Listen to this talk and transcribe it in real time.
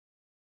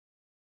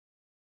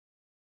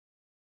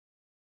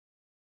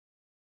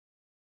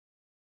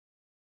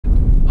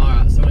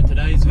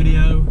today's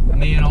video,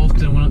 me and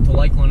Austin went up to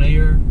Lake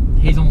Lanier.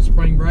 He's on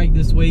spring break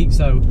this week,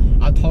 so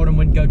I told him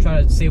we'd go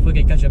try to see if we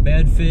could catch a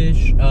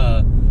bedfish.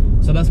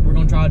 So that's what we're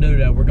gonna try to do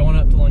today. We're going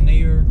up to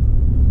Lanier.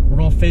 We're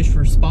gonna fish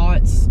for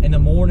spots in the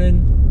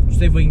morning,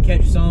 see if we can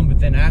catch some, but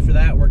then after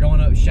that, we're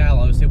going up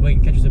shallow, see if we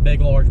can catch us a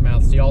big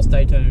largemouth. So y'all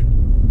stay tuned.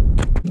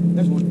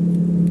 There's one.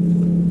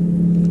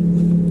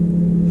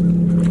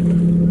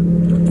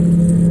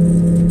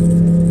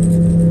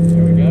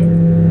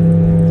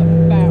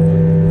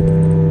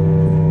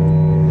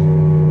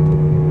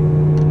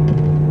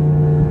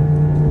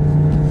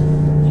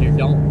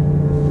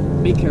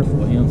 Be careful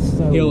with him.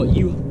 So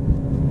you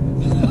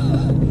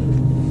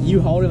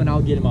hold him and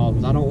I'll get him off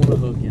because I don't want to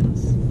hook in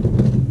us.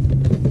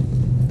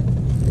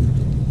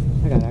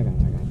 I got it.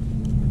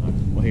 Right,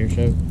 well, here,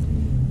 show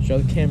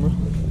the camera.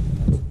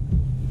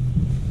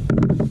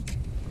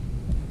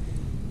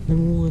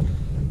 Number one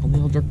on the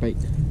old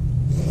jerkbait.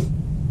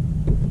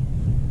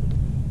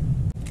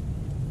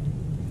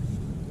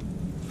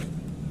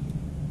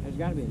 There's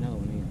got to be another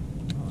one here.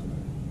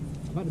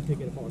 I'm about to pick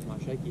it apart with my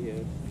shaky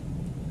head.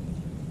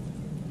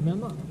 I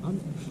mean,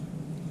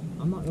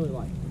 I'm not really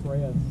like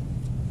pressed.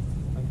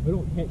 Like, if we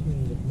don't catch me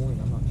this morning,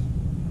 I'm not.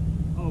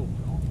 Oh,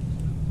 God.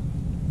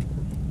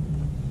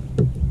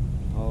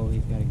 Oh,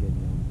 he's got a good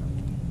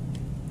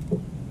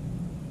one.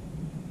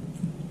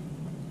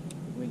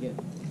 We get.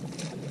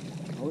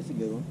 Oh, it's a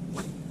good one.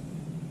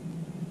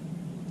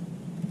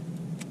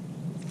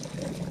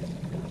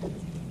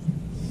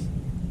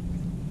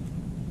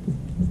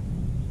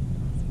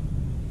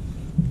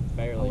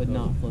 Barely. I would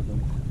not flip him.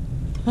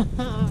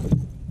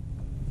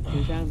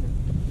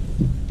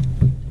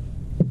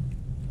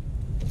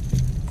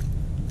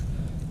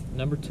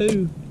 Number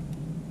two,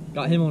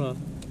 got him on a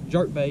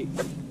jerkbait.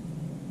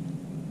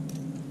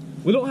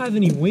 We don't have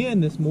any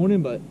wind this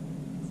morning, but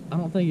I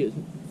don't think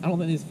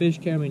this fish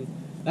can. I mean,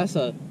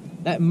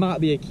 that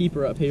might be a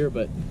keeper up here,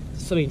 but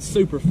I mean,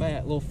 super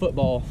fat little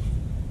football.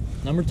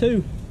 Number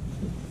two.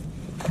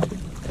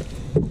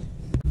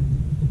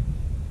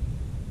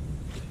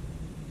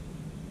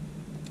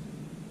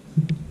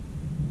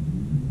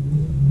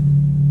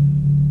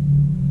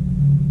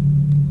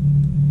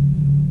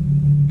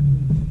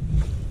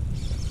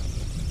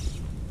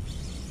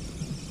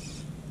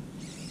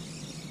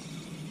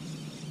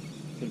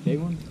 Big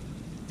one.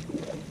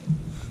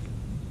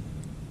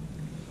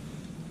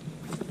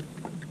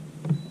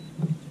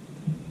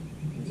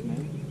 Yes,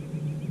 ma'am.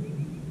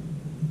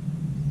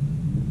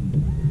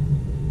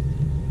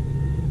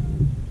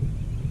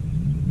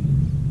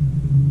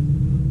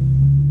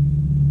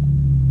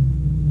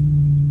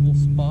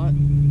 Little spot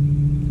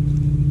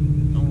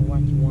on a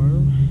wacky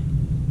worm.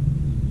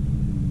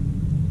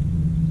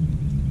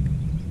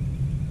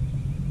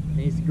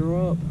 Needs to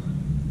grow up.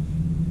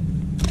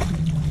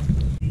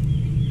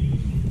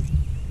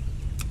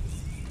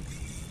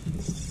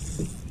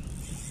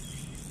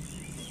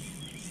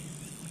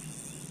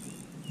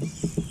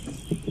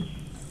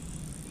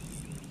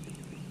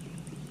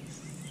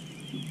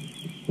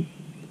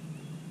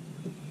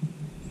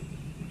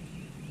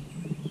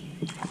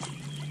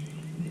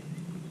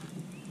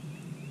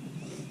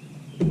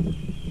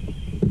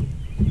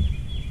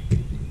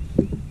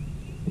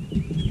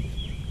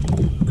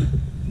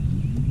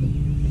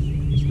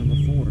 It's number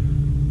 4.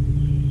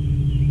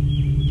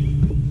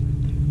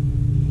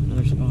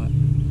 Another spot.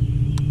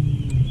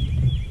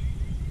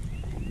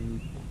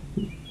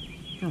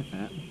 Kind of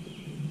fat.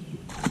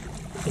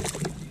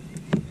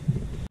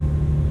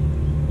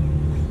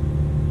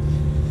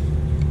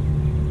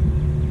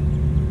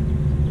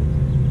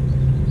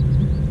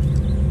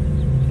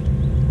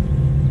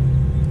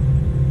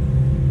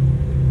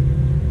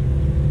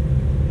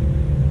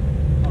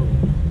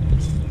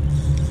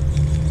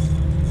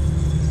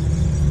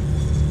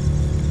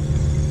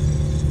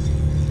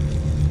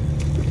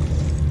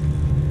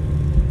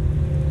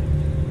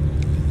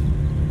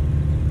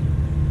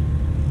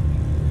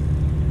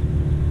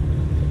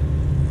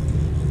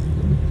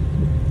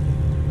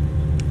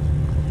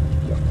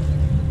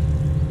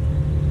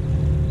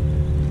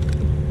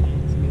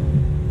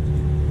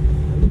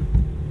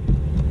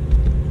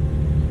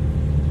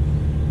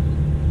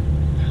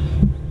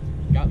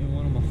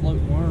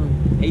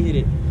 He hit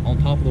it on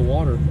top of the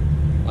water,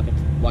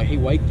 like he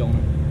waked on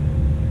it.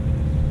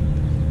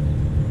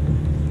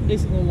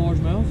 Decent little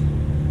largemouth.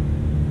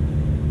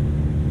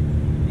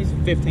 He's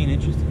 15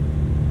 inches.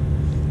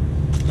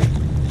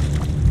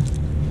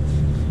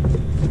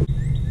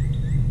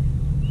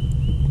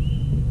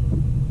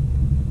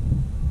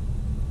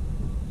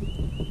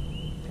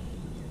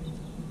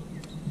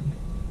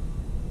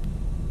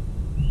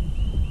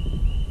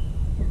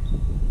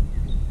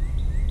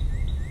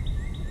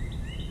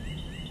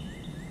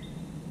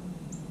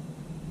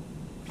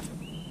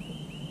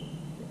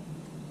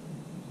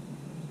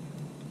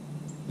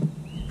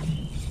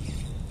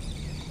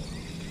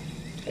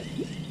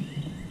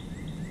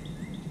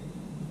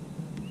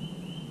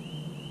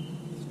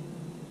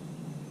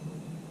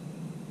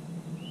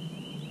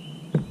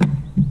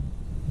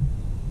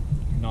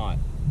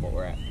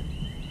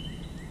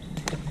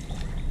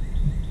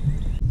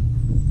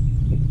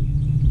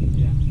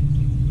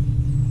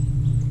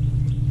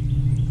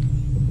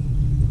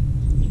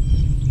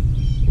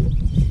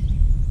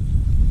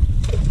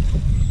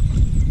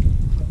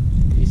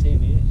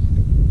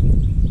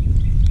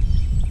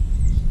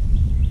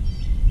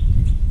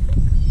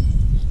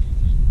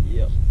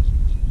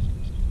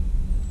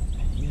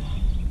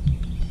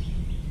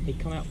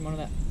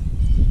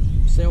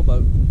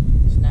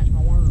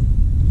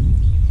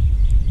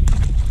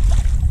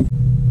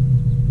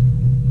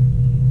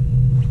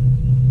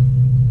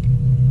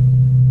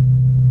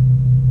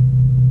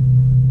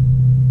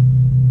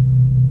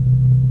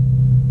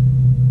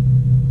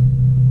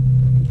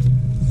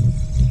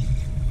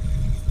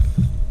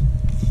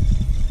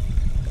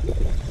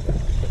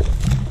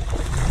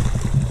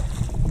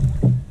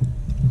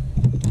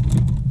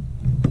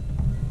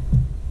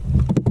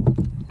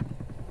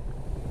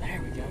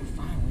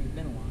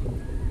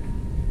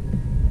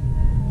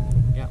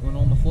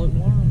 floating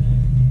worm.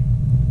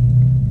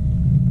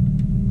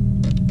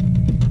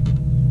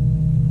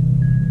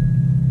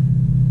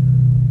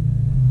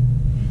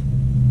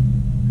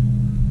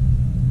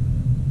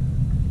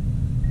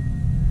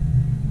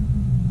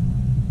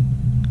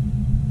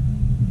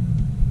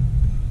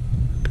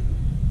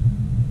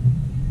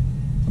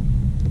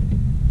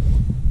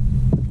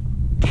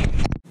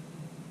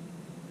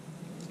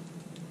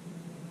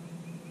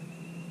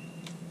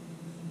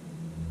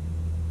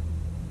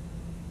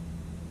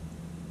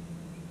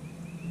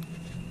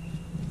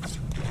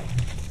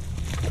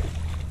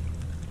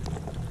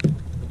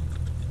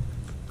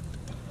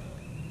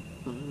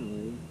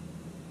 Finally.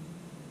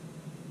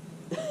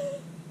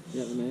 You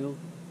got the mail?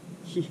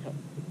 Yeah.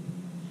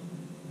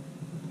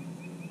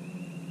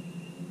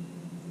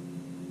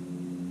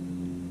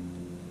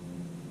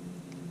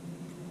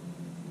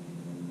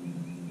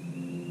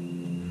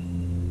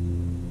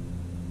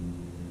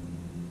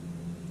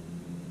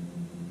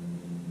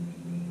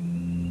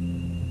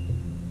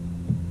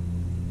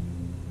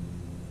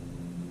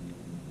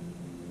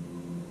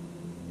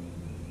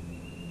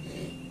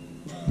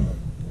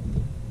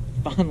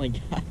 Finally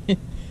got it.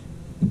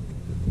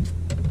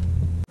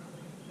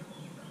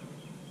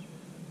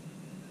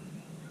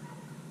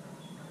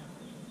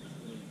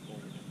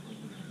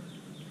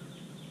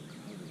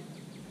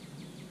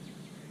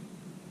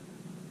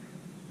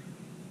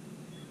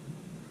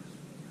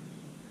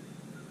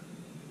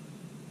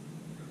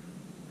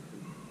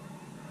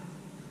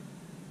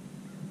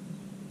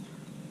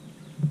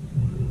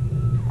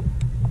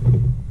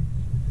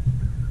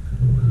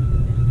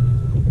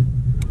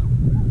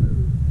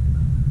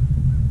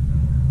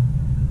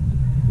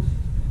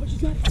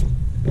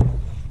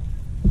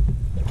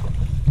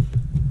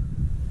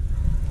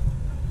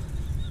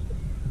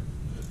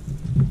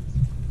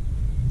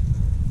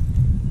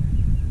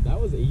 That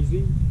was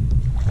easy.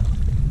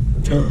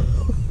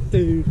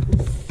 Dude.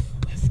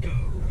 Let's go.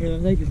 Here,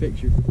 let me take a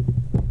picture.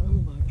 Oh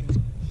my gosh.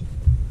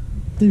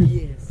 Dude,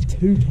 yes.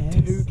 2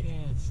 casts? 2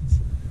 casts.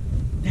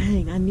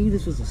 Dang, I knew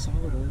this was a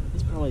solid one.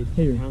 It's probably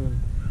Here. kind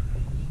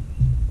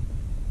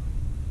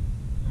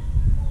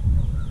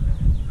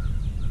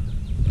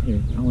of...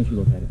 Here, I want you to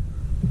look at it.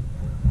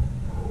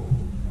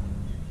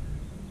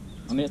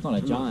 I mean, it's not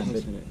a giant,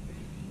 but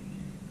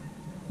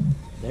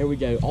there we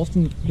go.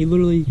 Austin, he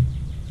literally,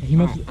 he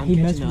messed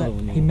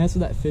with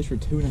that fish for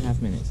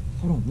 2.5 minutes.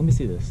 Hold on, let me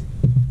see this.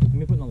 Let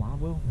me put in the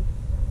live well.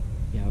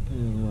 Yeah, I'll put it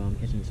in the well. I'm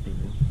catching this big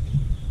one.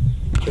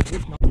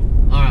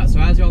 All right, so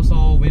as y'all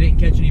saw, we didn't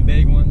catch any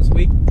big ones.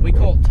 We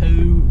caught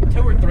two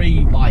or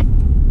three like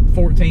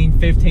 14,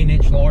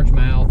 15-inch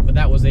largemouth, but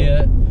that was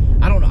it.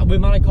 I don't know. We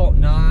might have caught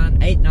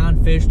 8,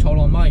 9 fish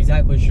total. I'm not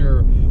exactly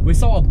sure. We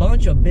saw a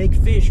bunch of big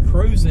fish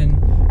cruising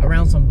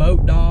around some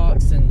boat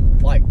docks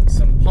and like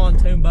some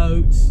pontoon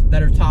boats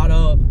that are tied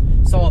up.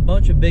 Saw a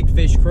bunch of big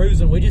fish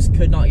cruising. We just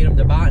could not get them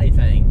to bite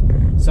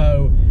anything.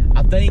 So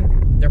I think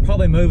they're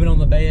probably moving on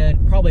the bed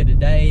probably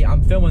today.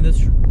 I'm filming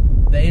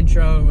the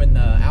intro and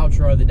the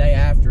outro the day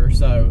after,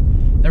 so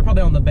they're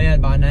probably on the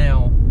bed by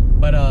now.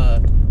 But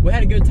we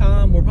had a good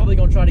time. We're probably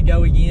gonna try to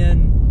go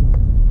again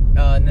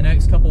in the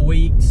next couple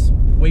week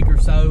or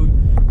so,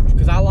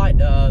 because I like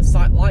to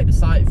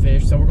sight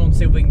fish. So we're gonna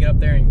see if we can get up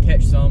there and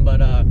catch some.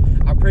 But I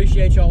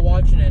appreciate y'all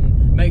watching,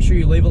 and make sure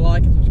you leave a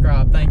like and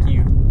subscribe. Thank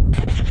you.